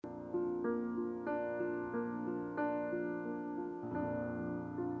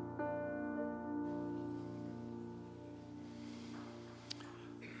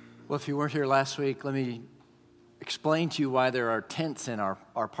Well, if you weren't here last week, let me explain to you why there are tents in our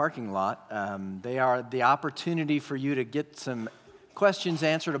parking lot. They are the opportunity for you to get some questions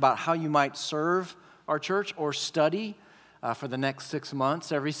answered about how you might serve our church or study for the next 6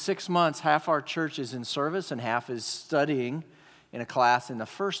 months. Every 6 months, half our church is in service and half is studying in a class in the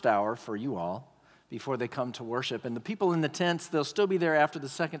first hour for you all before they come to worship. And the people in the tents, they'll still be there after the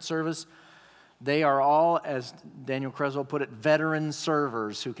second service. They are all, as Daniel Creswell put it, veteran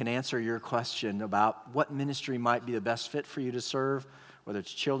servers who can answer your question about what ministry might be the best fit for you to serve, whether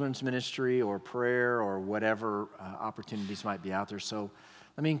it's children's ministry or prayer or whatever opportunities might be out there. So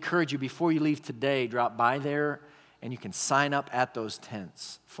let me encourage you, before you leave today, drop by there and you can sign up at those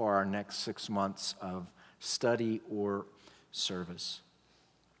tents for our next 6 months of study or service.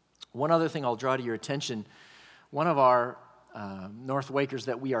 One other thing I'll draw to your attention, one of our North Wakers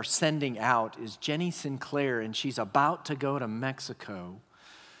that we are sending out is Jenny Sinclair, and she's about to go to Mexico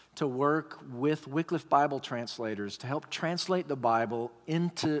to work with Wycliffe Bible translators to help translate the Bible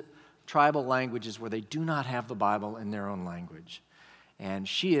into tribal languages where they do not have the Bible in their own language. And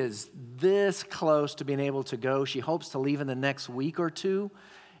she is this close to being able to go. She hopes to leave in the next week or two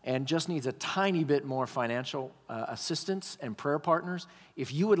and just needs a tiny bit more financial assistance and prayer partners.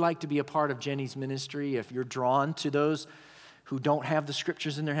 If you would like to be a part of Jenny's ministry, if you're drawn to those who don't have the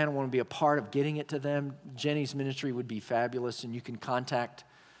scriptures in their hand and want to be a part of getting it to them, Jenny's ministry would be fabulous, and you can contact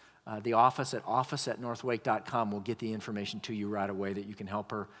the office at northwake.com. We'll get the information to you right away that you can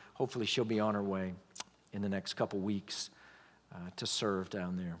help her. Hopefully she'll be on her way in the next couple weeks to serve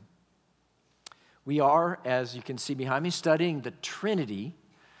down there. We are, as you can see behind me, studying the Trinity.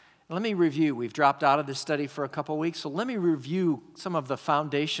 Let me review. We've dropped out of this study for a couple weeks, so let me review some of the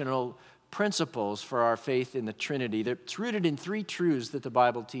foundational principles for our faith in the Trinity. It's rooted in three truths that the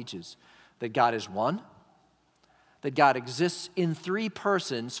Bible teaches: that God is one, that God exists in three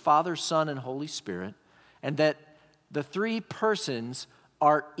persons, Father, Son, and Holy Spirit, and that the three persons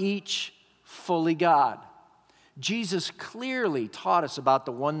are each fully God. Jesus clearly taught us about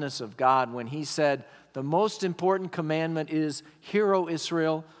the oneness of God when he said, the most important commandment is, Hear, O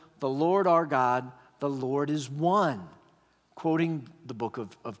Israel, the Lord our God, the Lord is one, quoting the book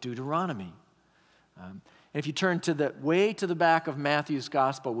of Deuteronomy. And if you turn to the back of Matthew's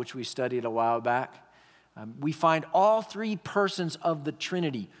gospel, which we studied a while back, we find all three persons of the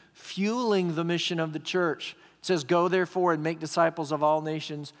Trinity fueling the mission of the church. It says, Go therefore and make disciples of all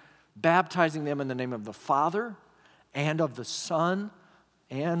nations, baptizing them in the name of the Father and of the Son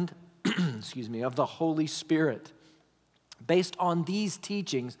and, of the Holy Spirit. Based on these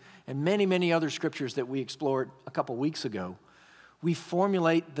teachings and many, many other scriptures that we explored a couple weeks ago, we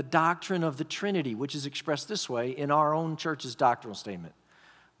formulate the doctrine of the Trinity, which is expressed this way in our own church's doctrinal statement.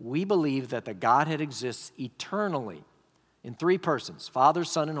 We believe that the Godhead exists eternally in three persons, Father,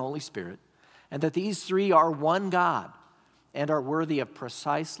 Son, and Holy Spirit, and that these three are one God and are worthy of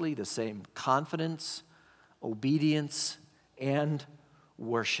precisely the same confidence, obedience, and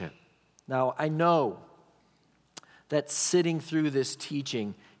worship. Now, I know that sitting through this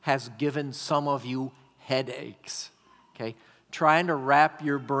teaching has given some of you headaches, okay? Trying to wrap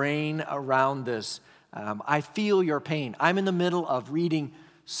your brain around this. I feel your pain. I'm in the middle of reading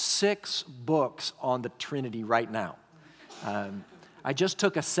 6 books on the Trinity right now. I just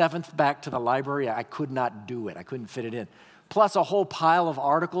took a 7th back to the library. I could not do it. I couldn't fit it in. Plus a whole pile of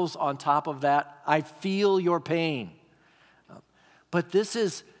articles on top of that. I feel your pain. But this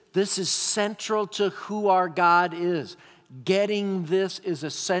is central to who our God is. Getting this is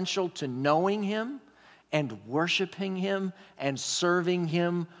essential to knowing Him and worshiping Him and serving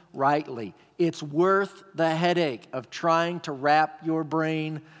Him rightly. It's worth the headache of trying to wrap your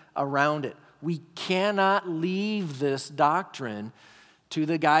brain around it. We cannot leave this doctrine to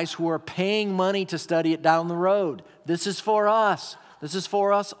the guys who are paying money to study it down the road. This is for us. This is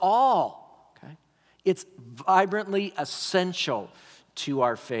for us all. Okay? It's vibrantly essential to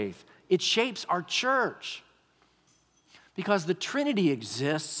our faith. It shapes our church because the Trinity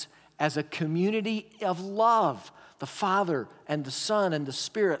exists as a community of love, the Father and the Son and the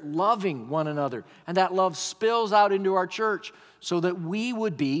Spirit loving one another. And that love spills out into our church so that we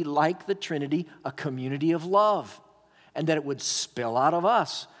would be, like the Trinity, a community of love. And that it would spill out of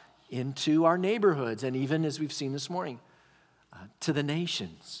us into our neighborhoods and even, as we've seen this morning, to the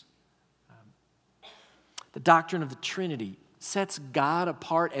nations. The doctrine of the Trinity sets God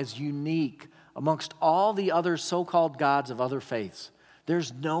apart as unique amongst all the other so-called gods of other faiths.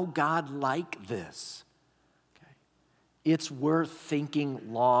 There's no God like this. Okay? It's worth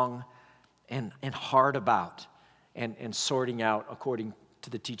thinking long and hard about and sorting out according to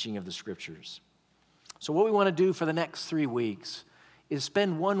the teaching of the Scriptures. So what we want to do for the next 3 weeks is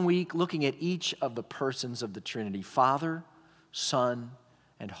spend 1 week looking at each of the persons of the Trinity, Father, Son,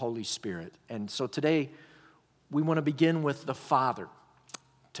 and Holy Spirit. And so today, we want to begin with the Father,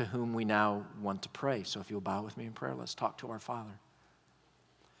 to whom we now want to pray. So if you'll bow with me in prayer, let's talk to our Father.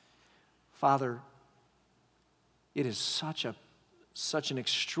 Father, it is such an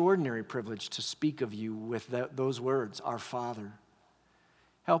extraordinary privilege to speak of you with those words, our Father.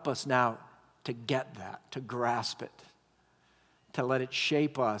 Help us now to get that, to grasp it, to let it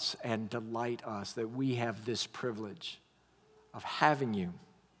shape us and delight us that we have this privilege of having you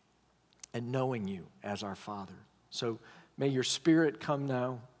and knowing you as our Father. So may your Spirit come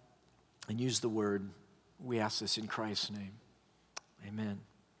now and use the word. We ask this in Christ's name. Amen.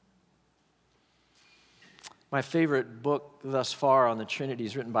 My favorite book thus far on the Trinity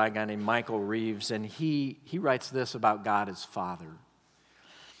is written by a guy named Michael Reeves, and he writes this about God as Father.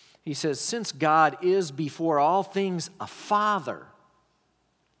 He says, since God is before all things a Father,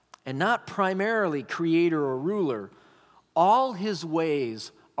 and not primarily creator or ruler, all his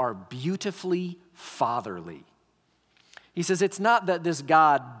ways are beautifully fatherly. He says it's not that this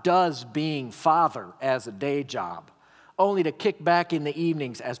God does being Father as a day job, only to kick back in the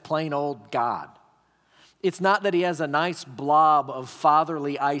evenings as plain old God. It's not that he has a nice blob of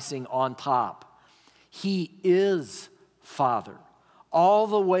fatherly icing on top. He is Father, all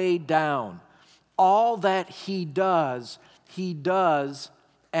the way down. All that he does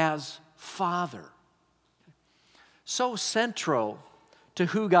as Father. So central to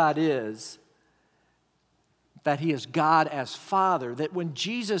who God is, that he is God as Father, that when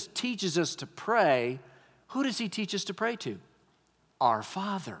Jesus teaches us to pray, who does he teach us to pray to? Our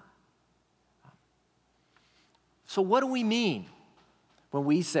Father. So what do we mean when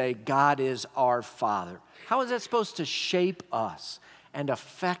we say God is our Father? How is that supposed to shape us and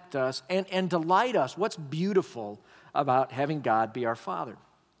affect us and delight us? What's beautiful about having God be our Father?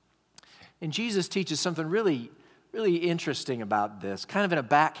 And Jesus teaches something really, really interesting about this, kind of in a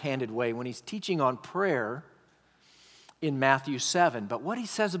backhanded way when he's teaching on prayer in Matthew 7. But what he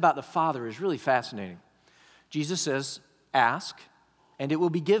says about the Father is really fascinating. Jesus says, ask, and it will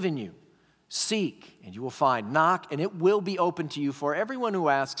be given you. Seek, and you will find. Knock, and it will be open to you. For everyone who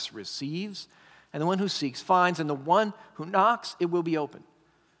asks receives, and the one who seeks finds, and the one who knocks, it will be open.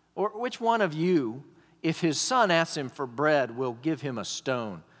 Or which one of you, if his son asks him for bread, will give him a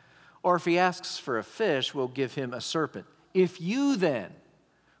stone? Or if he asks for a fish, will give him a serpent? If you then,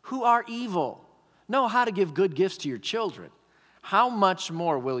 who are evil, know how to give good gifts to your children, how much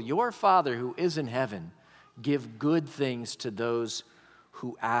more will your Father who is in heaven give good things to those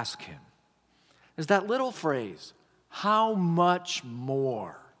who ask him? There's that little phrase, how much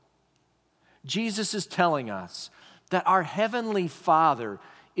more? Jesus is telling us that our heavenly Father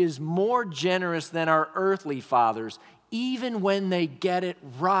is more generous than our earthly fathers, even when they get it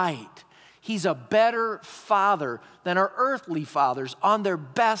right. He's a better Father than our earthly fathers on their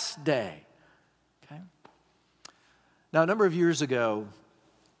best day. Okay? Now, a number of years ago,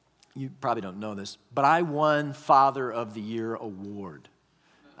 you probably don't know this, but I won Father of the Year award.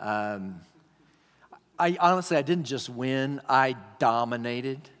 I didn't just win, I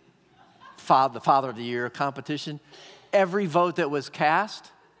dominated the Father of the Year competition. Every vote that was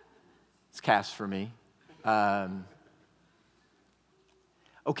cast, it's cast for me.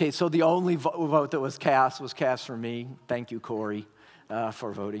 Okay, so the only vote that was cast for me. Thank you, Corey,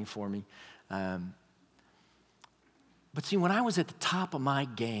 for voting for me. But see, when I was at the top of my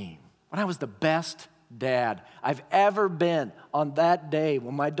game, when I was the best dad I've ever been on that day,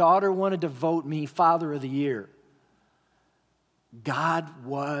 when my daughter wanted to vote me Father of the Year, God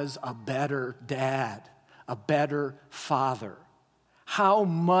was a better dad, a better father. How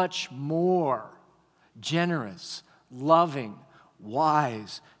much more generous, loving,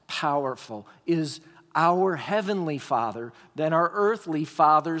 wise, powerful is our heavenly Father than our earthly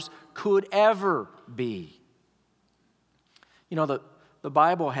fathers could ever be. You know, the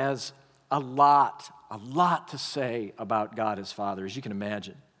Bible has a lot to say about God as Father, as you can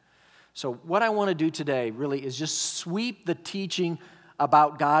imagine. So what I want to do today really is just sweep the teaching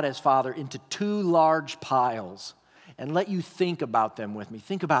about God as Father into two large piles and let you think about them with me.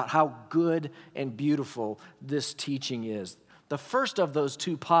 Think about how good and beautiful this teaching is. The first of those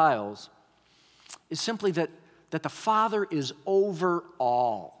two piles is simply that the Father is over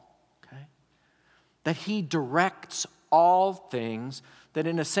all, okay? That he directs all things, that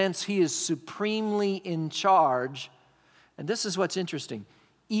in a sense he is supremely in charge. And this is what's interesting.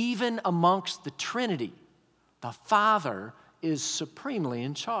 Even amongst the Trinity, the Father is supremely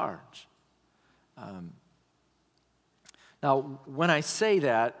in charge. Now, when I say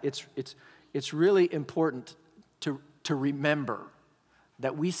that, it's really important to remember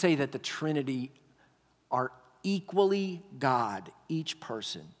that we say that the Trinity are equally God, each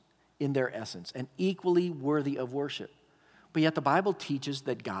person in their essence, and equally worthy of worship. But yet the Bible teaches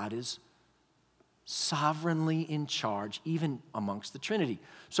that God is sovereignly in charge, even amongst the Trinity.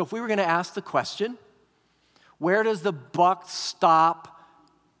 So if we were going to ask the question, where does the buck stop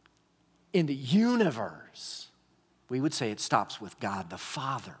in the universe? We would say it stops with God the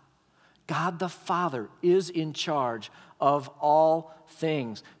Father. God the Father is in charge of all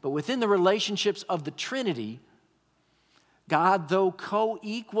things. But within the relationships of the Trinity, God, though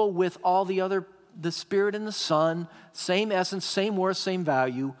co-equal with all the Spirit and the Son, same essence, same worth, same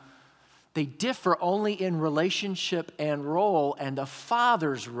value, they differ only in relationship and role, and the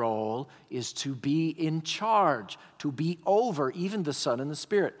Father's role is to be in charge, to be over even the Son and the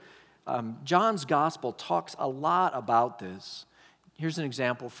Spirit. John's Gospel talks a lot about this. Here's an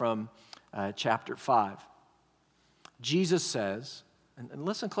example from chapter 5. Jesus says, and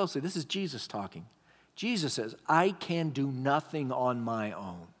listen closely, this is Jesus talking. Jesus says, I can do nothing on my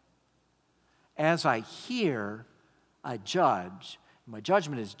own. As I hear, I judge. My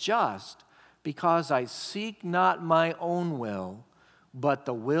judgment is just because I seek not my own will, but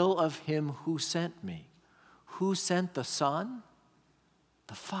the will of him who sent me. Who sent the Son?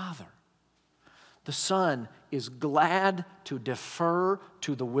 The Father. The Son is glad to defer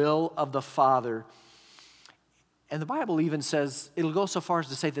to the will of the Father. And the Bible even says, it'll go so far as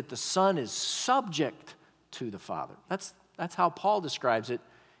to say that the Son is subject to the Father. That's how Paul describes it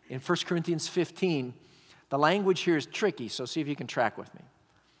in 1 Corinthians 15. The language here is tricky, so see if you can track with me.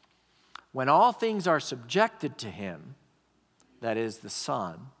 When all things are subjected to him, that is the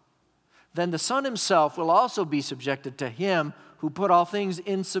Son, then the Son himself will also be subjected to him who put all things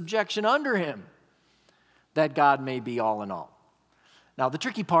in subjection under him, that God may be all in all. Now, the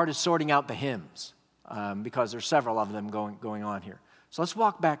tricky part is sorting out the hymns, because there's several of them going on here. So let's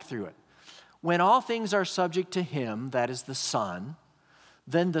walk back through it. When all things are subject to him, that is the Son,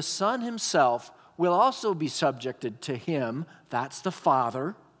 then the Son himself will also be subjected to him, that's the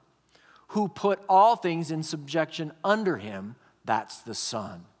Father, who put all things in subjection under him, that's the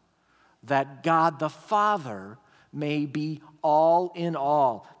Son, that God the Father may be all in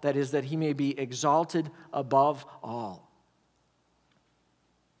all, that is, that he may be exalted above all.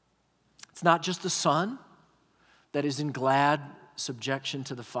 It's not just the Son that is in glad subjection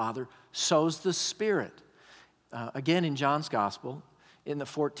to the Father, so's the Spirit. Again, in John's Gospel, in the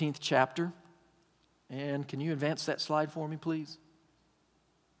 14th chapter, and can you advance that slide for me, please?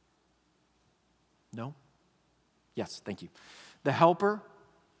 No? Yes, thank you. The Helper,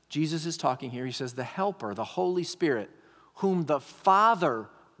 Jesus is talking here. He says, the Helper, the Holy Spirit, whom the Father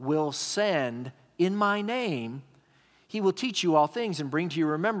will send in my name, he will teach you all things and bring to your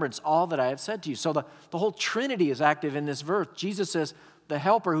remembrance all that I have said to you. So the whole Trinity is active in this verse. Jesus says, the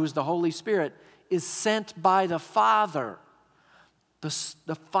Helper, who's the Holy Spirit, is sent by the Father.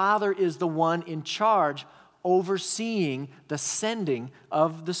 The Father is the one in charge, overseeing the sending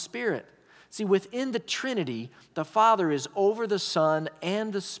of the Spirit. See, within the Trinity, the Father is over the Son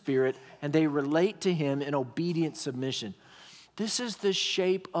and the Spirit, and they relate to him in obedient submission. This is the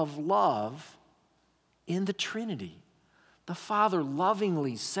shape of love in the Trinity. The Father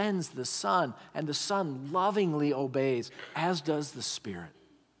lovingly sends the Son, and the Son lovingly obeys, as does the Spirit.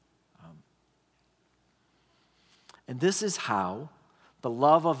 And this is how the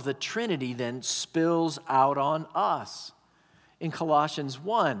love of the Trinity then spills out on us. In Colossians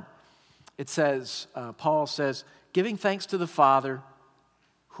 1, it says, Paul says, giving thanks to the Father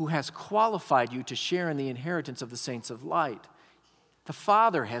who has qualified you to share in the inheritance of the saints of light. The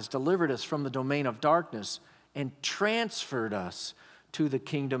Father has delivered us from the domain of darkness and transferred us to the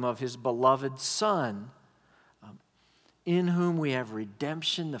kingdom of his beloved Son, in whom we have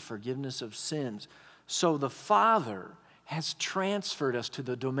redemption, the forgiveness of sins. So the Father has transferred us to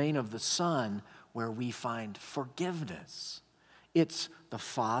the domain of the Son, where we find forgiveness. It's the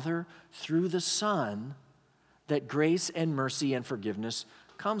Father through the Son that grace and mercy and forgiveness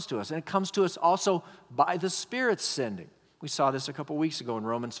comes to us. And it comes to us also by the Spirit's sending. We saw this a couple weeks ago in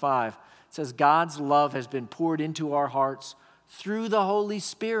Romans 5. It says, God's love has been poured into our hearts through the Holy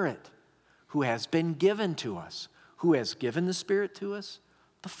Spirit, who has been given to us. Who has given the Spirit to us?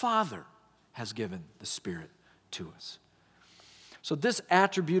 The Father has given the Spirit to us. So this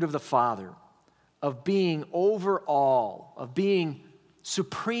attribute of the Father, of being over all, of being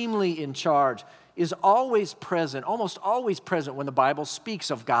supremely in charge, is always present, almost always present when the Bible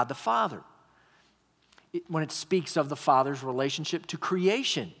speaks of God the Father. When it speaks of the Father's relationship to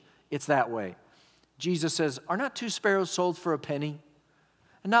creation, it's that way. Jesus says, are not 2 sparrows sold for a penny?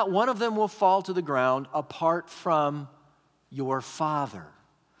 And not one of them will fall to the ground apart from your Father.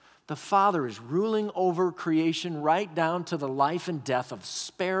 The Father is ruling over creation right down to the life and death of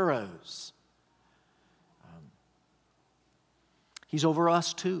sparrows. He's over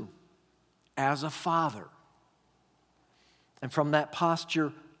us too, as a Father. And from that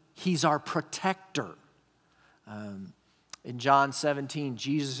posture, He's our protector. In John 17,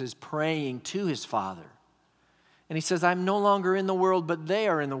 Jesus is praying to His Father. And He says, I'm no longer in the world, but they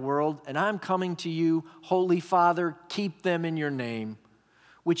are in the world, and I'm coming to you, Holy Father, keep them in your name,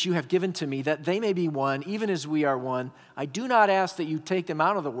 which you have given to me, that they may be one, even as we are one. I do not ask that you take them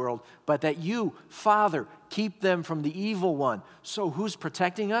out of the world, but that you, Father, keep them from the evil one. So who's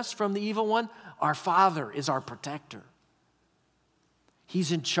protecting us from the evil one? Our Father is our protector.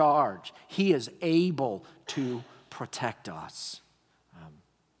 He's in charge. He is able to protect us.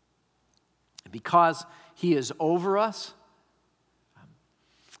 Because He is over us,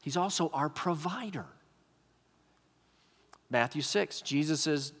 He's also our provider. Matthew 6, Jesus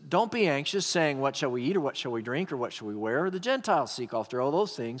says, don't be anxious, saying, what shall we eat, or what shall we drink, or what shall we wear? The Gentiles seek after all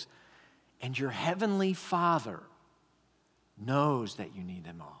those things, and your heavenly Father knows that you need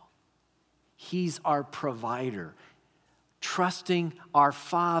them all. He's our provider. Trusting our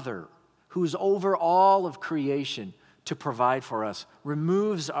Father, who's over all of creation, to provide for us,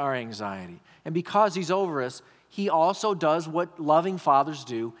 removes our anxiety. And because He's over us, He also does what loving fathers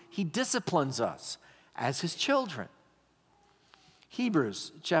do. He disciplines us as His children.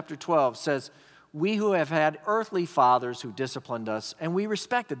 Hebrews chapter 12 says, we who have had earthly fathers who disciplined us, and we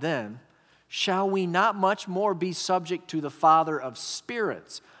respected them, shall we not much more be subject to the Father of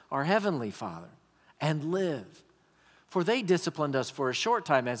spirits, our heavenly Father, and live? For they disciplined us for a short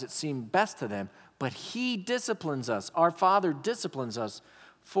time as it seemed best to them, but He disciplines us, our Father disciplines us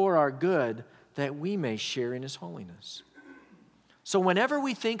for our good, that we may share in His holiness. So whenever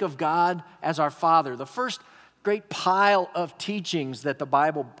we think of God as our Father, the first great pile of teachings that the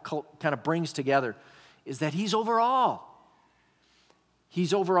Bible kind of brings together is that He's over all.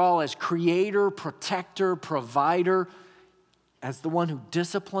 He's over all as creator, protector, provider, as the one who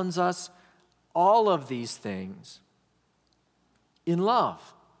disciplines us, all of these things in love.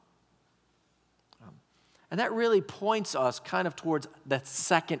 And that really points us kind of towards that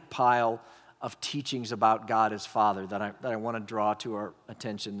second pile of teachings about God as Father that I want to draw to our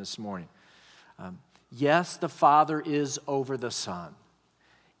attention this morning. Yes, the Father is over the Son.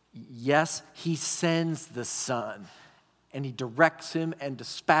 Yes, He sends the Son, and He directs Him and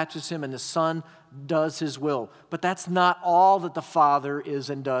dispatches Him, and the Son does His will. But that's not all that the Father is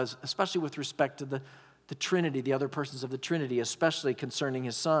and does, especially with respect to the Trinity, the other persons of the Trinity, especially concerning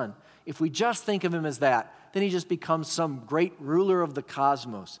His Son. If we just think of Him as that, then He just becomes some great ruler of the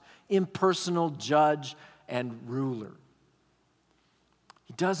cosmos, impersonal judge and ruler.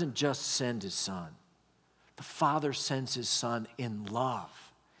 He doesn't just send His Son. The Father sends His Son in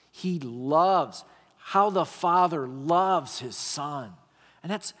love. He loves how the Father loves His Son.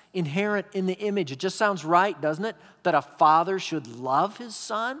 And that's inherent in the image. It just sounds right, doesn't it? That a father should love his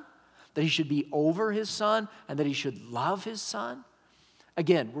son, that he should be over his son, and that he should love his son.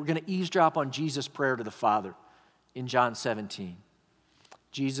 Again, we're going to eavesdrop on Jesus' prayer to the Father in John 17.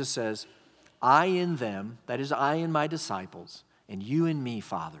 Jesus says, I in them, that is, I in my disciples, and you in me,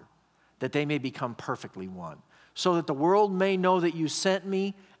 Father, that they may become perfectly one, so that the world may know that you sent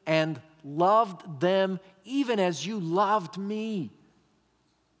me and loved them even as you loved me.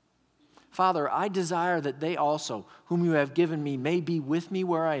 Father, I desire that they also, whom you have given me, may be with me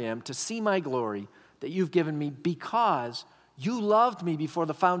where I am, to see my glory that you've given me, because you loved me before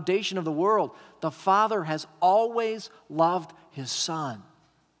the foundation of the world. The Father has always loved his Son.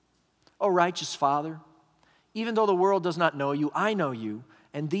 O righteous Father, even though the world does not know you, I know you,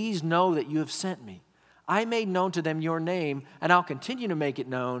 and these know that you have sent me. I made known to them your name, and I'll continue to make it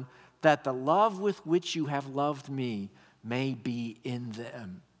known, that the love with which you have loved me may be in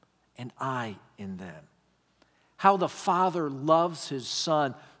them, and I in them. How the Father loves his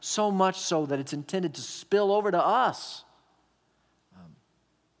Son, so much so that it's intended to spill over to us.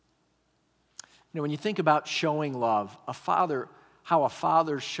 When you think about showing love, how a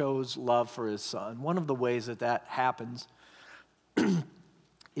father shows love for his son, one of the ways that happens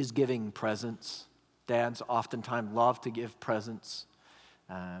is giving presents. Dads oftentimes love to give presents,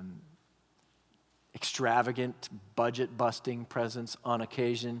 extravagant, budget-busting presents on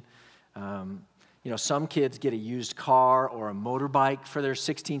occasion. Some kids get a used car or a motorbike for their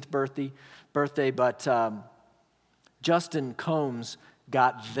 16th birthday, but Justin Combs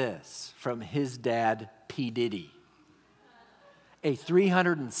got this from his dad, P. Diddy. A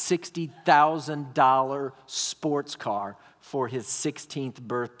 $360,000 sports car for his 16th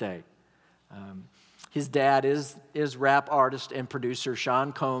birthday. His dad is rap artist and producer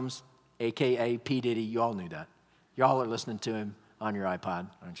Sean Combs, a.k.a. P. Diddy. You all knew that. Y'all are listening to him on your iPod,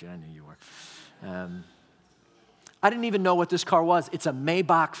 aren't you? I knew you were. I didn't even know what this car was. It's a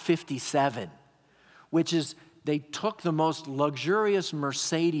Maybach 57, which is, they took the most luxurious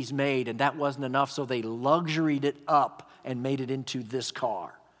Mercedes made, and that wasn't enough, so they luxuried it up and made it into this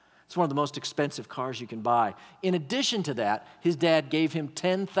car. It's one of the most expensive cars you can buy. In addition to that, his dad gave him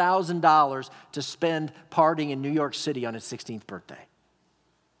 $10,000 to spend partying in New York City on his 16th birthday,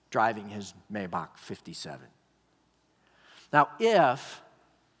 driving his Maybach 57. Now, if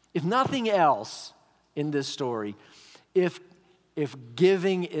nothing else in this story, if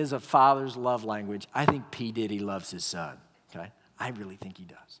giving is a father's love language, I think P. Diddy loves his son, okay? I really think he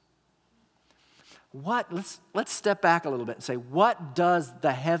does. Let's step back a little bit and say, what does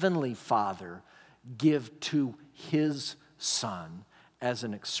the Heavenly Father give to his Son as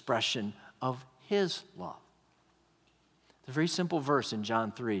an expression of his love? The very simple verse in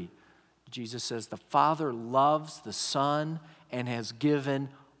John 3, Jesus says, the Father loves the Son and has given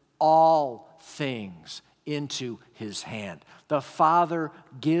all things into his hand. The Father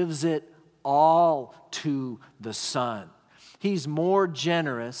gives it all to the Son. He's more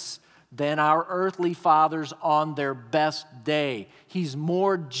generous than our earthly fathers on their best day. He's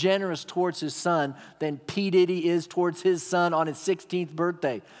more generous towards his Son than P. Diddy is towards his son on his 16th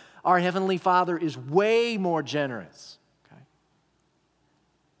birthday. Our Heavenly Father is way more generous. Okay?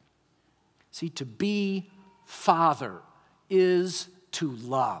 See, to be Father is to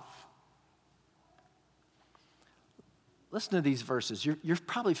love. Listen to these verses. You're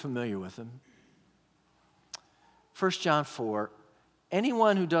probably familiar with them. 1 John 4,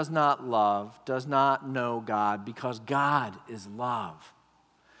 anyone who does not love does not know God, because God is love.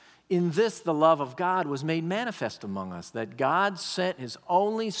 In this, the love of God was made manifest among us, that God sent his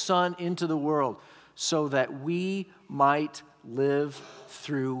only Son into the world so that we might live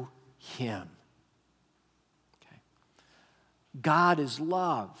through him. Okay. God is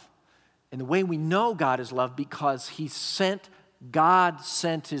love. And the way we know God is love, because God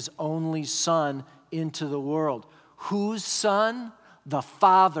sent his only Son into the world. Whose Son? The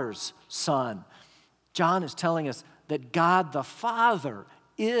Father's Son. John is telling us that God the Father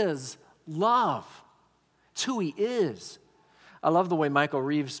is love. It's who he is. I love the way Michael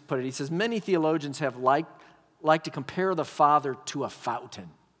Reeves put it. He says, many theologians have like to compare the Father to a fountain,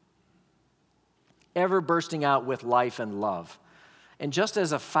 ever bursting out with life and love. And just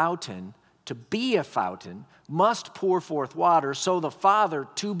as a fountain, to be a fountain, must pour forth water, so the Father,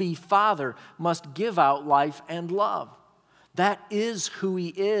 to be Father, must give out life and love. That is who he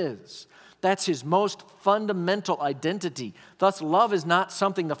is. That's his most fundamental identity. Thus, love is not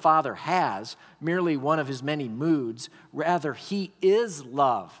something the Father has, merely one of his many moods. Rather, he is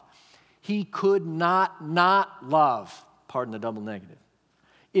love. He could not love. Pardon the double negative.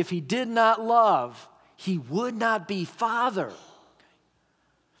 If he did not love, he would not be Father.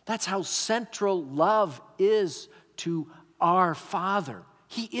 That's how central love is to our Father.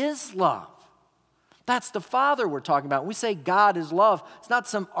 He is love. That's the Father we're talking about. When we say God is love, it's not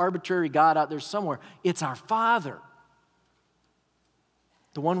some arbitrary God out there somewhere. It's our Father.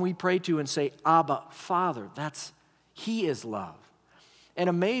 The one we pray to and say, Abba, Father, he is love. And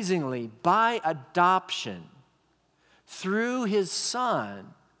amazingly, by adoption, through his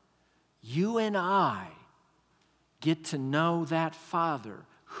Son, you and I get to know that Father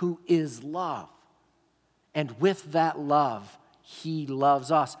who is love. And with that love, he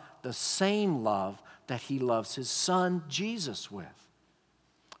loves us, the same love that he loves his Son, Jesus, with.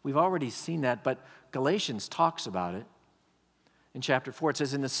 We've already seen that, but Galatians talks about it. In chapter 4, it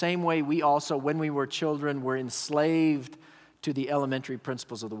says, in the same way we also, when we were children, were enslaved to the elementary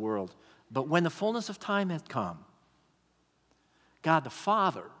principles of the world. But when the fullness of time had come, God the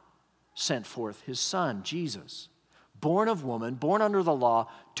Father sent forth his Son, Jesus, born of woman, born under the law,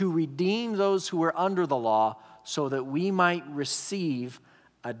 to redeem those who were under the law, so that we might receive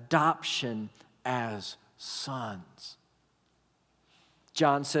adoption as sons.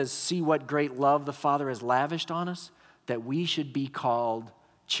 John says, see what great love the Father has lavished on us, that we should be called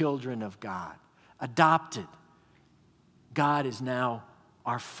children of God. Adopted. God is now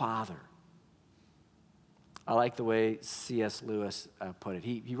our Father. I like the way C.S. Lewis put it.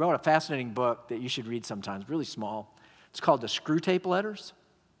 He wrote a fascinating book that you should read sometimes, really small. It's called The Screwtape Letters.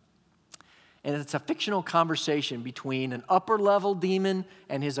 And it's a fictional conversation between an upper-level demon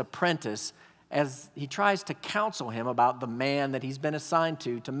and his apprentice as he tries to counsel him about the man that he's been assigned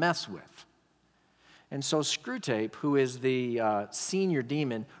to mess with. And so Screwtape, who is the senior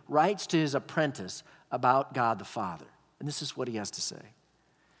demon, writes to his apprentice about God the Father. And this is what he has to say.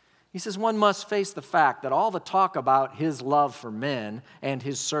 He says one must face the fact that all the talk about his love for men and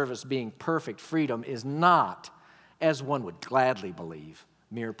his service being perfect freedom is not, as one would gladly believe,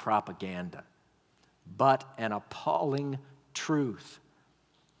 mere propaganda, but an appalling truth.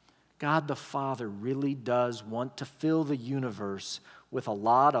 God the Father really does want to fill the universe with a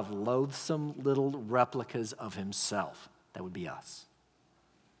lot of loathsome little replicas of himself. That would be us.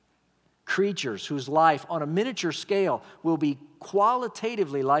 Creatures whose life on a miniature scale will be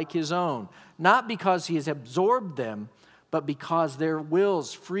qualitatively like his own, not because he has absorbed them, but because their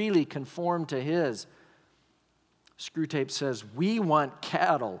wills freely conform to his. Screwtape says, we want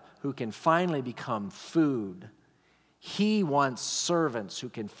cattle who can finally become food. He wants servants who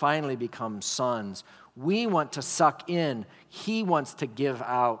can finally become sons. We want to suck in. He wants to give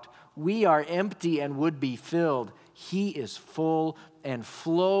out. We are empty and would be filled. He is full and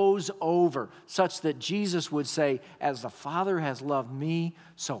flows over, such that Jesus would say, as the Father has loved me,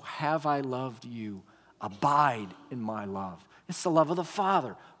 so have I loved you. Abide in my love. It's the love of the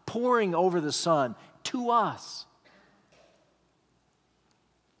Father pouring over the Son to us.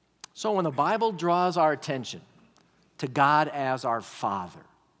 So when the Bible draws our attention to God as our Father,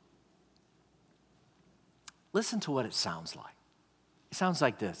 listen to what it sounds like. It sounds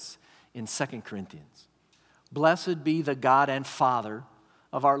like this in 2 Corinthians. Blessed be the God and Father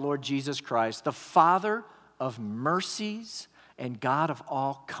of our Lord Jesus Christ, the Father of mercies and God of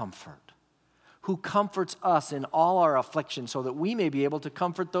all comfort, who comforts us in all our affliction so that we may be able to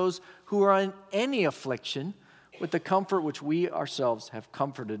comfort those who are in any affliction with the comfort which we ourselves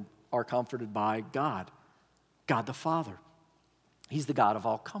are comforted by God the Father. He's the God of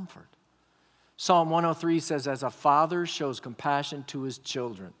all comfort. Psalm 103 says, as a father shows compassion to his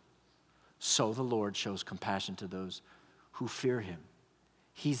children, so the Lord shows compassion to those who fear him.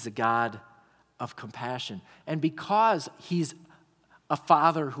 He's the God of compassion. And because he's a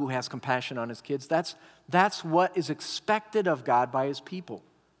father who has compassion on his kids, that's what is expected of God by his people.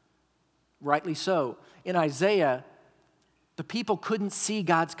 Rightly so. In Isaiah, the people couldn't see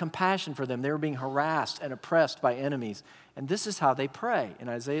God's compassion for them. They were being harassed and oppressed by enemies. And this is how they pray in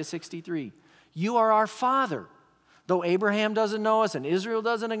Isaiah 63. You are our Father. Though Abraham doesn't know us and Israel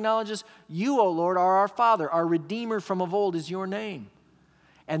doesn't acknowledge us, you, O Lord, are our Father. Our Redeemer from of old is your name.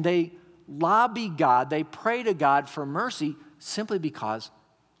 And they lobby God, they pray to God for mercy simply because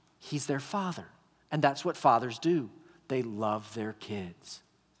he's their Father. And that's what fathers do. They love their kids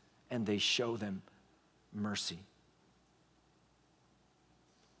and they show them mercy.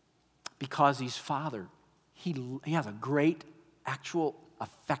 Because he's Father, he has a great actual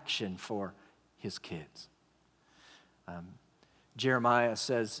affection for his kids. Jeremiah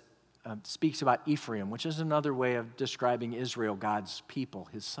speaks about Ephraim, which is another way of describing Israel, God's people,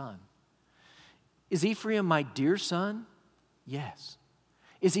 his son. Is Ephraim my dear son? Yes.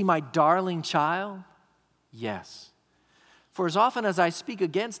 Is he my darling child? Yes. For as often as I speak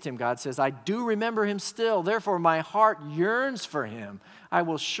against him, God says, I do remember him still. Therefore, my heart yearns for him. I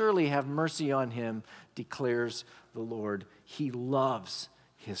will surely have mercy on him, declares the Lord. He loves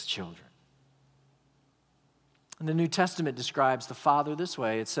his children. And the New Testament describes the Father this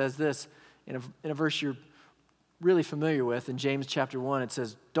way. It says this in a verse you're really familiar with. In James chapter 1, it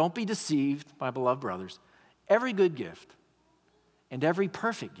says, don't be deceived, my beloved brothers. Every good gift and every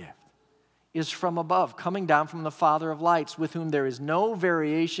perfect gift is from above, coming down from the Father of lights, with whom there is no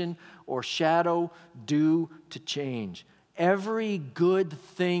variation or shadow due to change. Every good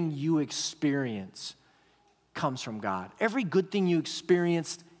thing you experience comes from God. Every good thing you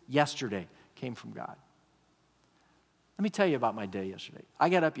experienced yesterday came from God. Let me tell you about my day yesterday. I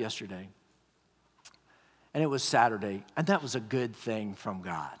got up yesterday, and it was Saturday, and that was a good thing from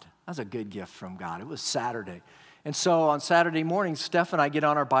God. That was a good gift from God. It was Saturday. And so on Saturday morning, Steph and I get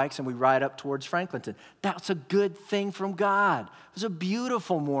on our bikes and we ride up towards Franklinton. That's a good thing from God. It was a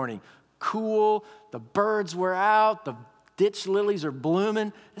beautiful morning. Cool. The birds were out. The ditch lilies are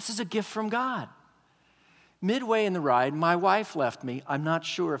blooming. This is a gift from God. Midway in the ride, my wife left me. I'm not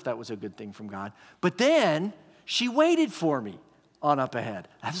sure if that was a good thing from God. But then she waited for me on up ahead.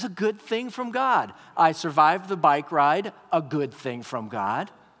 That was a good thing from God. I survived the bike ride, a good thing from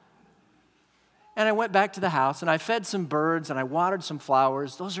God. And I went back to the house and I fed some birds and I watered some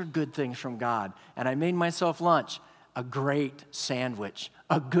flowers. Those are good things from God. And I made myself lunch, a great sandwich,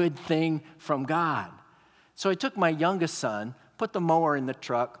 a good thing from God. So I took my youngest son, put the mower in the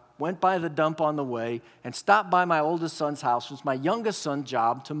truck, went by the dump on the way, and stopped by my oldest son's house. It was my youngest son's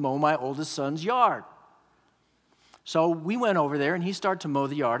job to mow my oldest son's yard. So we went over there, and he started to mow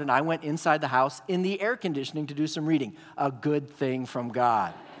the yard, and I went inside the house in the air conditioning to do some reading. A good thing from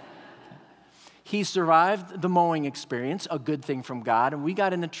God. he survived the mowing experience, a good thing from God, and we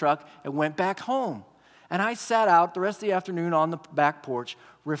got in the truck and went back home. And I sat out the rest of the afternoon on the back porch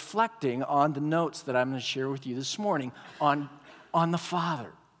reflecting on the notes that I'm going to share with you this morning on the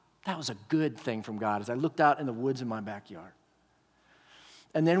Father. That was a good thing from God as I looked out in the woods in my backyard.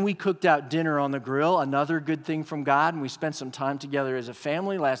 And then we cooked out dinner on the grill, another good thing from God, and we spent some time together as a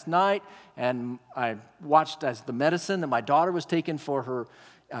family last night, and I watched as the medicine that my daughter was taking for her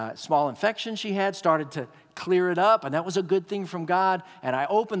small infection she had started to clear it up, and that was a good thing from God. And I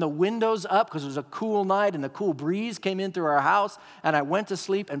opened the windows up because it was a cool night, and the cool breeze came in through our house, and I went to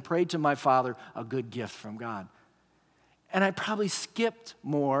sleep and prayed to my Father, a good gift from God. And I probably skipped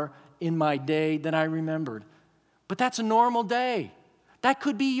more in my day than I remembered, but that's a normal day. That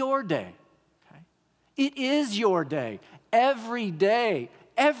could be your day. Okay? It is your day. Every day,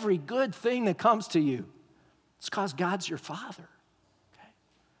 every good thing that comes to you, it's because God's your Father. Okay?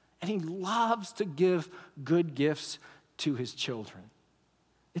 And He loves to give good gifts to His children.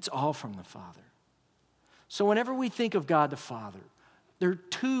 It's all from the Father. So whenever we think of God the Father, there are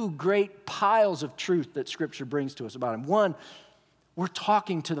two great piles of truth that Scripture brings to us about Him. One, we're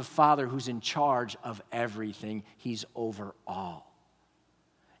talking to the Father who's in charge of everything. He's over all.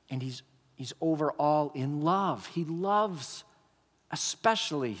 And he's over all in love. He loves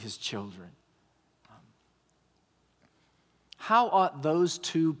especially His children. How ought those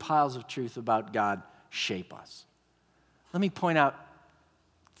two piles of truth about God shape us? Let me point out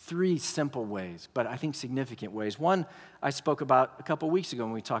three simple ways, but I think significant ways. One, I spoke about a couple weeks ago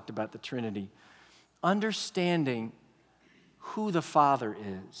when we talked about the Trinity. Understanding who the Father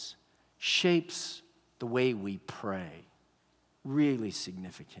is shapes the way we pray really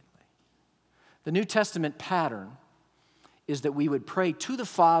significantly. The New Testament pattern is that we would pray to the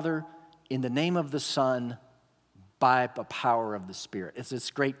Father in the name of the Son by the power of the Spirit. It's this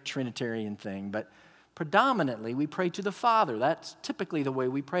great Trinitarian thing, but predominantly we pray to the Father. That's typically the way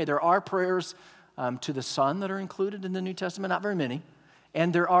we pray. There are prayers to the Son that are included in the New Testament, not very many,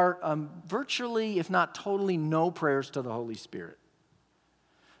 and there are virtually, if not totally, no prayers to the Holy Spirit.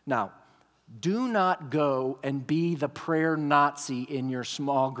 Now, do not go and be the prayer Nazi in your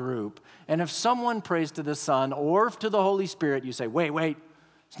small group. And if someone prays to the Son or to the Holy Spirit, you say, wait,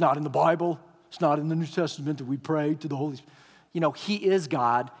 it's not in the Bible. It's not in the New Testament that we pray to the Holy Spirit. You know, He is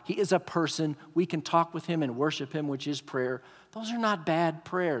God. He is a person. We can talk with Him and worship Him, which is prayer. Those are not bad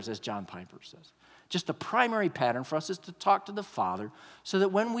prayers, as John Piper says. Just the primary pattern for us is to talk to the Father so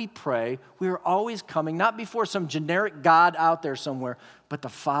that when we pray, we are always coming, not before some generic God out there somewhere, but the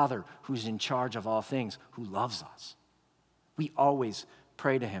Father who's in charge of all things, who loves us. We always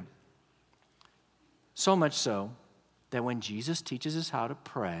pray to Him. So much so that when Jesus teaches us how to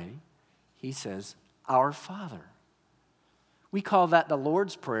pray, He says, Our Father. We call that the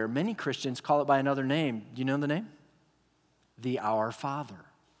Lord's Prayer. Many Christians call it by another name. Do you know the name? The Our Father.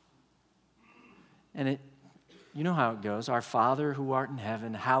 And you know how it goes. Our Father who art in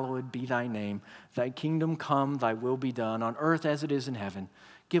heaven, hallowed be thy name. Thy kingdom come, thy will be done, on earth as it is in heaven.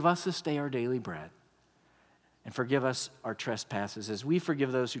 Give us this day our daily bread. And forgive us our trespasses as we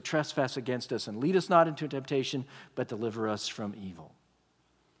forgive those who trespass against us. And lead us not into temptation, but deliver us from evil.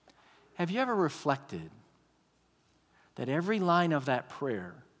 Have you ever reflected that every line of that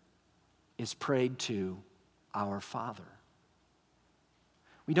prayer is prayed to our Father?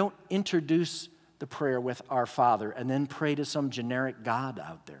 We don't introduce the prayer with our Father and then pray to some generic God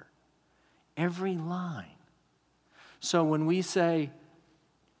out there. Every line. So when we say,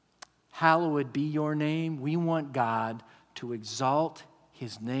 hallowed be your name, we want God to exalt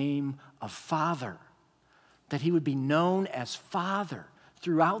His name of Father, that He would be known as Father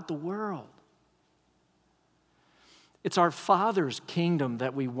throughout the world. It's our Father's kingdom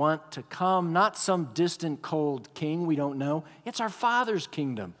that we want to come, not some distant, cold king we don't know. It's our Father's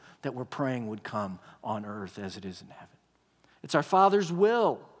kingdom that we're praying would come on earth as it is in heaven. It's our Father's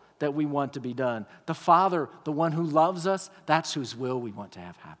will that we want to be done. The Father, the one who loves us, that's whose will we want to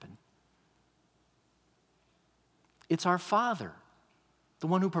have happen. It's our Father, the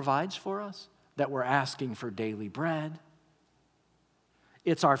one who provides for us, that we're asking for daily bread.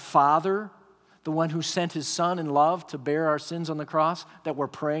 It's our Father, the one who sent His Son in love to bear our sins on the cross, that we're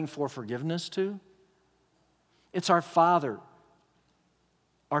praying for forgiveness to. It's our Father,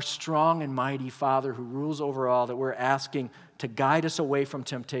 our strong and mighty Father who rules over all, that we're asking to guide us away from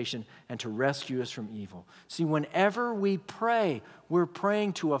temptation and to rescue us from evil. See, whenever we pray, we're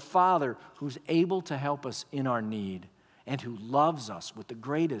praying to a Father who's able to help us in our need and who loves us with the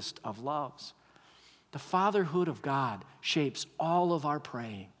greatest of loves. The fatherhood of God shapes all of our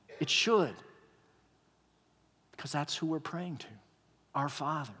praying. It should, because that's who we're praying to, our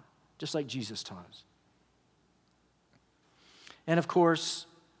Father, just like Jesus taught us. And of course,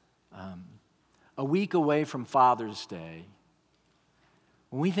 a week away from Father's Day,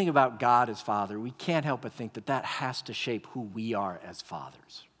 when we think about God as Father, we can't help but think that that has to shape who we are as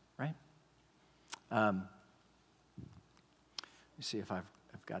fathers, right? Let me see if I've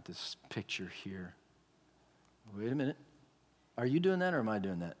got this picture here. Wait a minute. Are you doing that or am I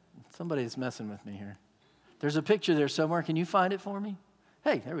doing that? Somebody's messing with me here. There's a picture there somewhere. Can you find it for me?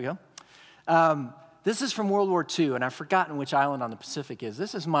 Hey, there we go. This is from World War II, and I've forgotten which island on the Pacific is.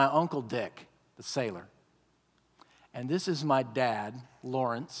 This is my Uncle Dick, the sailor. And this is my dad,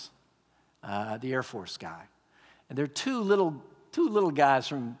 Lawrence, the Air Force guy. And they're two little guys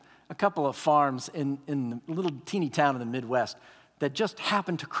from a couple of farms in the little teeny town in the Midwest that just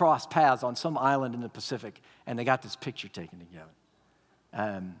happened to cross paths on some island in the Pacific, and they got this picture taken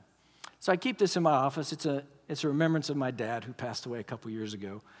together. So I keep this in my office. It's a remembrance of my dad who passed away a couple years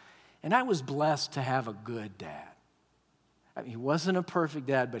ago. And I was blessed to have a good dad. I mean, he wasn't a perfect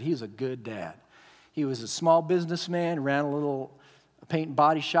dad, but he was a good dad. He was a small businessman, ran a little paint and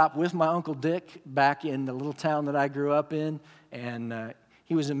body shop with my Uncle Dick back in the little town that I grew up in. And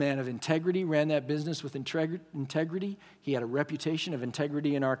he was a man of integrity, ran that business with integrity. He had a reputation of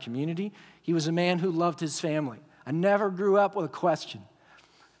integrity in our community. He was a man who loved his family. I never grew up with a question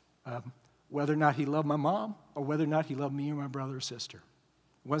whether or not he loved my mom or whether or not he loved me or my brother or sister.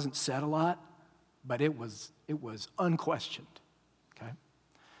 It wasn't said a lot, but it was unquestioned, okay?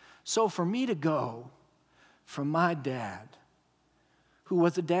 So for me to go from my dad, who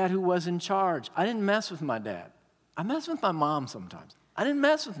was a dad who was in charge, I didn't mess with my dad. I messed with my mom sometimes. I didn't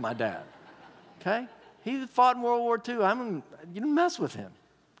mess with my dad, okay? He fought in World War II. You didn't mess with him,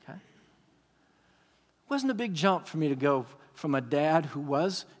 okay? It wasn't a big jump for me to go from a dad who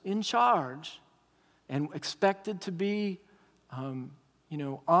was in charge and expected to be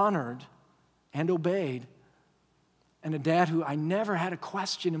honored and obeyed, and a dad who I never had a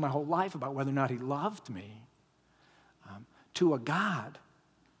question in my whole life about whether or not he loved me, to a God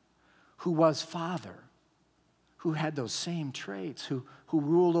who was Father, who had those same traits, who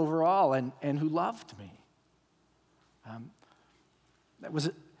ruled over all and who loved me. It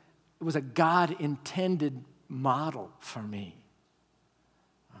was a God-intended model for me.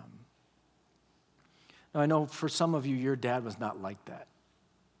 Now, I know for some of you, your dad was not like that.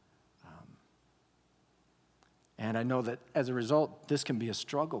 And I know that as a result, this can be a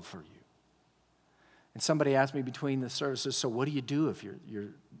struggle for you. And somebody asked me between the services, so what do you do if you're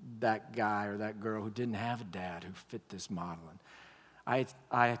that guy or that girl who didn't have a dad who fit this model? And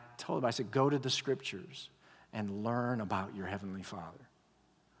I told him, I said, go to the scriptures and learn about your Heavenly Father.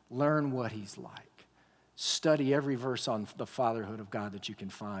 Learn what He's like. Study every verse on the fatherhood of God that you can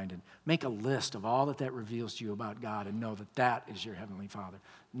find and make a list of all that reveals to you about God and know that that is your Heavenly Father,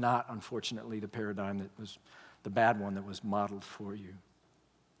 not, unfortunately, the paradigm that was the bad one that was modeled for you.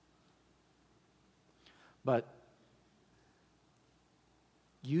 But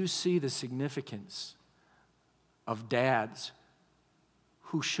you see the significance of dads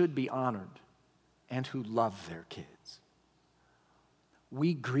who should be honored and who love their kids.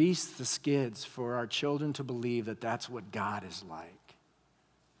 We grease the skids for our children to believe that that's what God is like.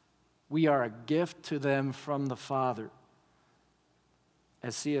 We are a gift to them from the Father.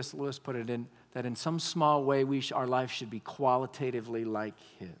 As C.S. Lewis put it, that in some small way our life should be qualitatively like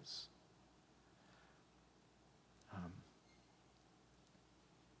His.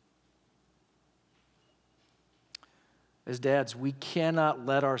 As dads, we cannot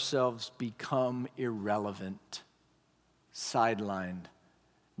let ourselves become irrelevant, sidelined,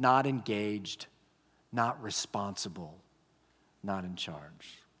 not engaged, not responsible, not in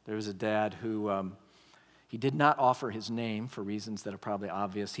charge. There was a dad who he did not offer his name for reasons that are probably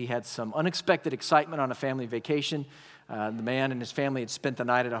obvious. He had some unexpected excitement on a family vacation. The man and his family had spent the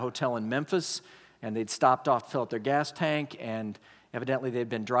night at a hotel in Memphis, and they'd stopped off to fill up their gas tank, and evidently they'd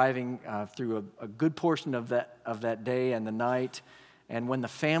been driving through a good portion of that day and the night. And when the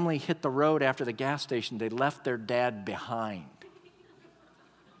family hit the road after the gas station, they left their dad behind.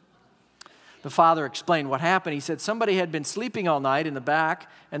 The father explained what happened. He said, somebody had been sleeping all night in the back,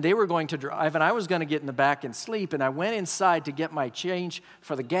 and they were going to drive, and I was going to get in the back and sleep, and I went inside to get my change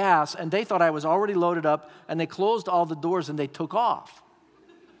for the gas, and they thought I was already loaded up, and they closed all the doors, and they took off.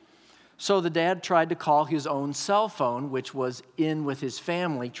 So the dad tried to call his own cell phone, which was in with his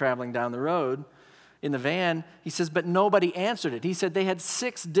family traveling down the road in the van. He says, but nobody answered it. He said they had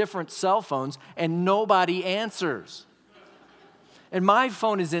 6 different cell phones, and nobody answers. And my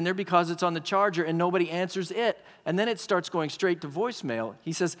phone is in there because it's on the charger and nobody answers it. And then it starts going straight to voicemail.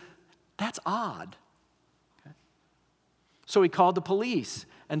 He says, that's odd. Okay. So he called the police.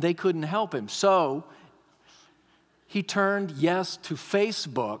 and they couldn't help him. So he turned, yes, to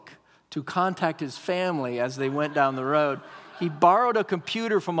Facebook to contact his family as they went down the road. He borrowed a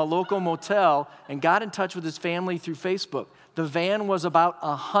computer from a local motel and got in touch with his family through Facebook. The van was about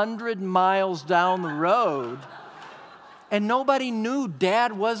 100 miles down the road, and nobody knew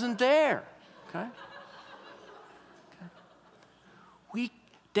Dad wasn't there. Okay?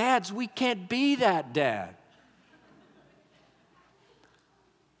 Dads, we can't be that dad.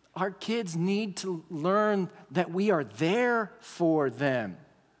 Our kids need to learn that we are there for them,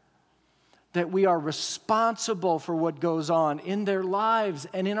 that we are responsible for what goes on in their lives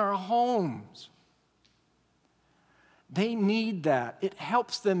and in our homes. They need that. It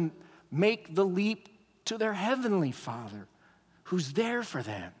helps them make the leap to their heavenly Father who's there for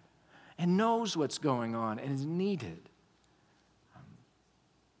them and knows what's going on and is needed.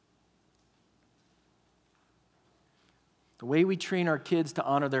 The way we train our kids to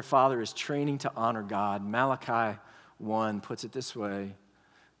honor their father is training to honor God. Malachi 1 puts it this way.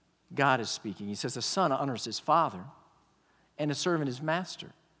 God is speaking. He says, "The son honors his father, and a servant his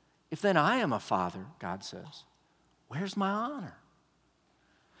master. If then I am a father," God says, "where's my honor?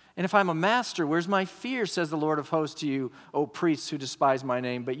 And if I'm a master, where's my fear, says the Lord of hosts to you, O priests who despise my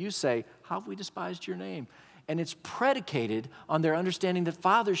name? But you say, how have we despised your name?" And it's predicated on their understanding that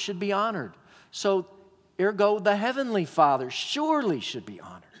fathers should be honored. So, ergo, the heavenly Father surely should be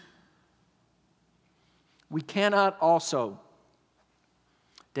honored. We cannot also,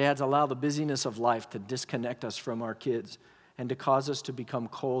 dads, allow the busyness of life to disconnect us from our kids and to cause us to become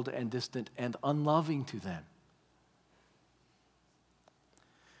cold and distant and unloving to them.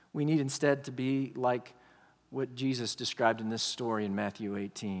 We need instead to be like what Jesus described in this story in Matthew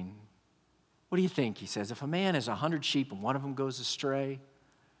 18. What do you think? He says, if a man has 100 sheep and one of them goes astray,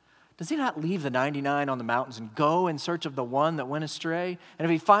 does he not leave the 99 on the mountains and go in search of the one that went astray? And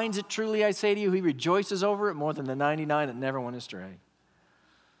if he finds it, truly I say to you, he rejoices over it more than the 99 that never went astray.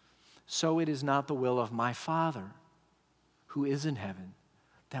 So it is not the will of my Father who is in heaven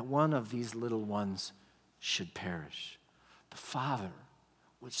that one of these little ones should perish. The Father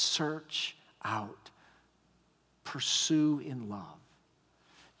would search out, pursue in love.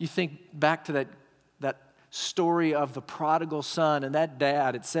 You think back to that story of the prodigal son and that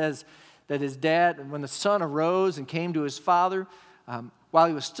dad. It says that his dad, when the son arose and came to his father, while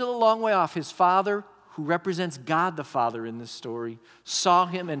he was still a long way off, his father, who represents God the Father in this story, saw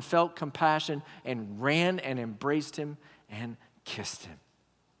him and felt compassion and ran and embraced him and kissed him.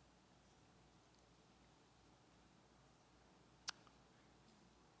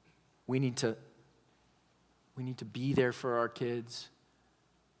 We need to be there for our kids,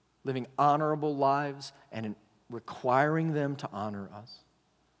 living honorable lives and requiring them to honor us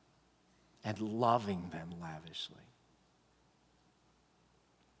and loving them lavishly.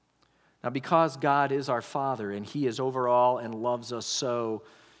 Now, because God is our Father and He is over all and loves us so,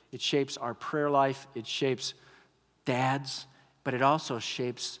 it shapes our prayer life, it shapes dads, but it also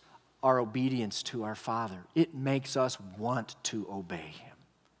shapes our obedience to our Father. It makes us want to obey Him.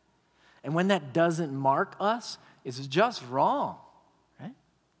 And when that doesn't mark us, it's just wrong.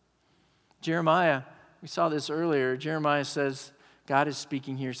 Jeremiah, we saw this earlier. Jeremiah says, God is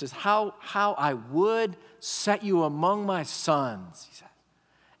speaking here, says, how I would set you among my sons, he says,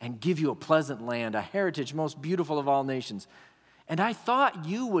 and give you a pleasant land, a heritage most beautiful of all nations. And I thought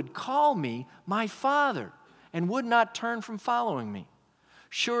you would call me my father and would not turn from following me.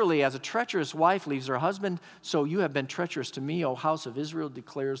 Surely, as a treacherous wife leaves her husband, so you have been treacherous to me, O house of Israel,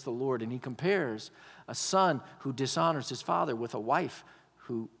 declares the Lord. And he compares a son who dishonors his father with a wife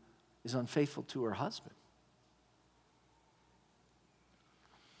who is unfaithful to her husband.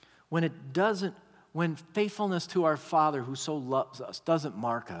 When faithfulness to our Father who so loves us doesn't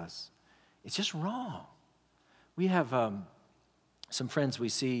mark us, it's just wrong. We have some friends we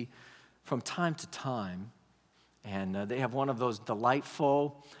see from time to time, and they have one of those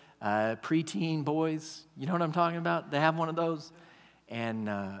delightful preteen boys. You know what I'm talking about? They have one of those, and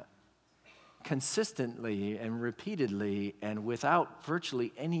consistently and repeatedly and without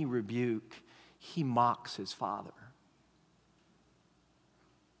virtually any rebuke, he mocks his father.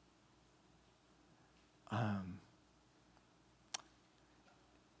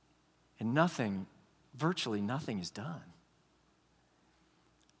 And virtually nothing is done.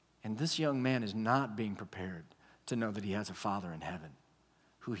 And this young man is not being prepared to know that he has a Father in heaven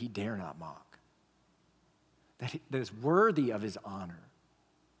who he dare not mock, that is worthy of his honor.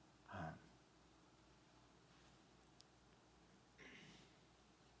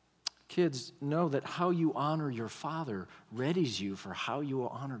 Kids, know that how you honor your father readies you for how you will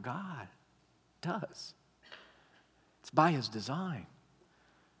honor God. It does. It's by his design.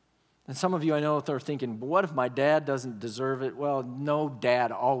 And some of you I know are thinking, but what if my dad doesn't deserve it? Well, no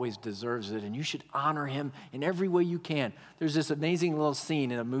dad always deserves it, and you should honor him in every way you can. There's this amazing little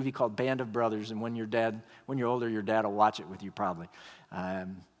scene in a movie called Band of Brothers, and when you're older, your dad will watch it with you probably.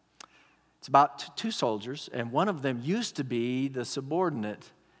 It's about two soldiers, and one of them used to be the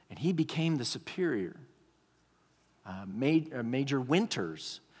subordinate, and he became the superior. Major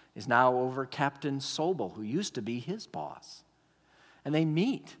Winters is now over Captain Sobel, who used to be his boss. And they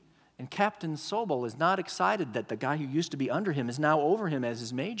meet. And Captain Sobel is not excited that the guy who used to be under him is now over him as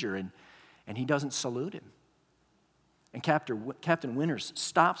his major, and he doesn't salute him. And Captain Winters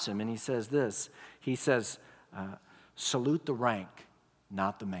stops him, and he says this. He says, salute the rank,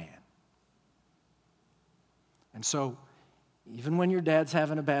 not the man. And so, even when your dad's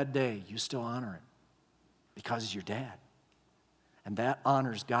having a bad day, you still honor him because he's your dad. And that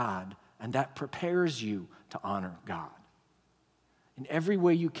honors God, and that prepares you to honor God in every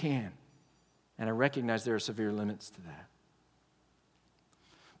way you can. And I recognize there are severe limits to that.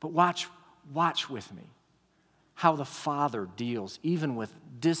 But watch with me how the Father deals even with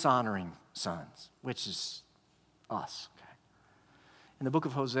dishonoring sons, which is us. Okay? In the book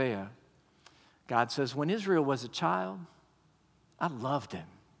of Hosea, God says, when Israel was a child, I loved him.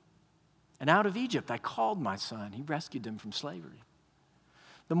 And out of Egypt I called my son. He rescued them from slavery.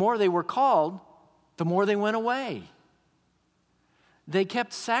 The more they were called, the more they went away. They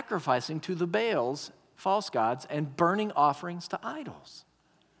kept sacrificing to the Baals, false gods, and burning offerings to idols.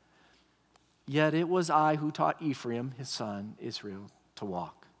 Yet it was I who taught Ephraim, his son, Israel, to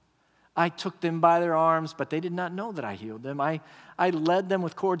walk. I took them by their arms, but they did not know that I healed them. I led them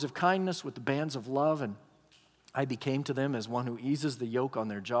with cords of kindness, with the bands of love, and I became to them as one who eases the yoke on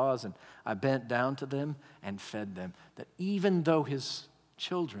their jaws, and I bent down to them and fed them. That even though his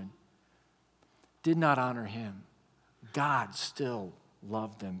children did not honor him, God still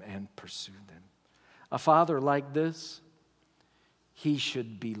loved them and pursued them. A father like this, he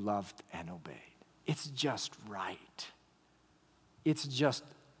should be loved and obeyed. It's just right. It's just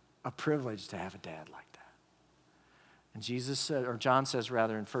a privilege to have a dad like that. And John says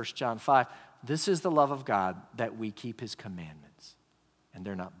in 1 John 5, this is the love of God, that we keep his commandments, and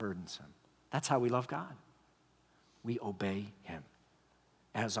they're not burdensome. That's how we love God. We obey him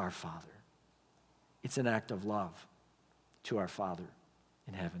as our Father. It's an act of love to our Father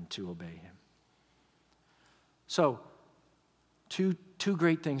in heaven to obey him. So, two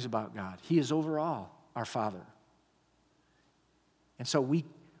great things about God. He is overall our Father. And so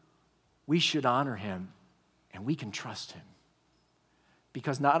we should honor him, and we can trust him.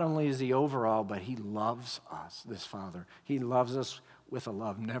 Because not only is he overall, but he loves us, this Father. He loves us with a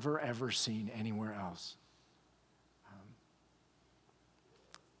love never, ever seen anywhere else.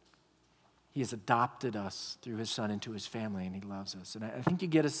 He has adopted us through his Son into his family, and he loves us. And I think you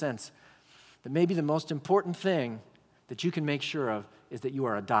get a sense that maybe the most important thing that you can make sure of is that you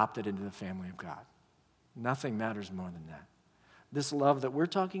are adopted into the family of God. Nothing matters more than that. This love that we're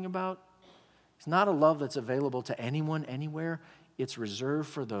talking about is not a love that's available to anyone, anywhere. It's reserved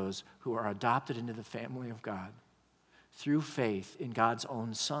for those who are adopted into the family of God through faith in God's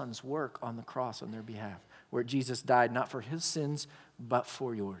own Son's work on the cross on their behalf, where Jesus died not for his sins, but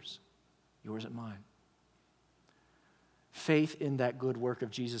for yours and mine. Faith in that good work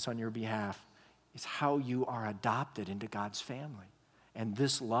of Jesus on your behalf is how you are adopted into God's family. And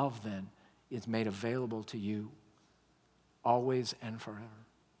this love then is made available to you always and forever.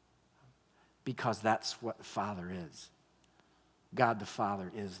 Because that's what the Father is. God the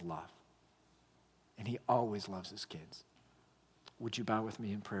Father is love. And he always loves his kids. Would you bow with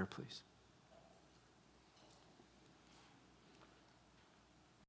me in prayer, please?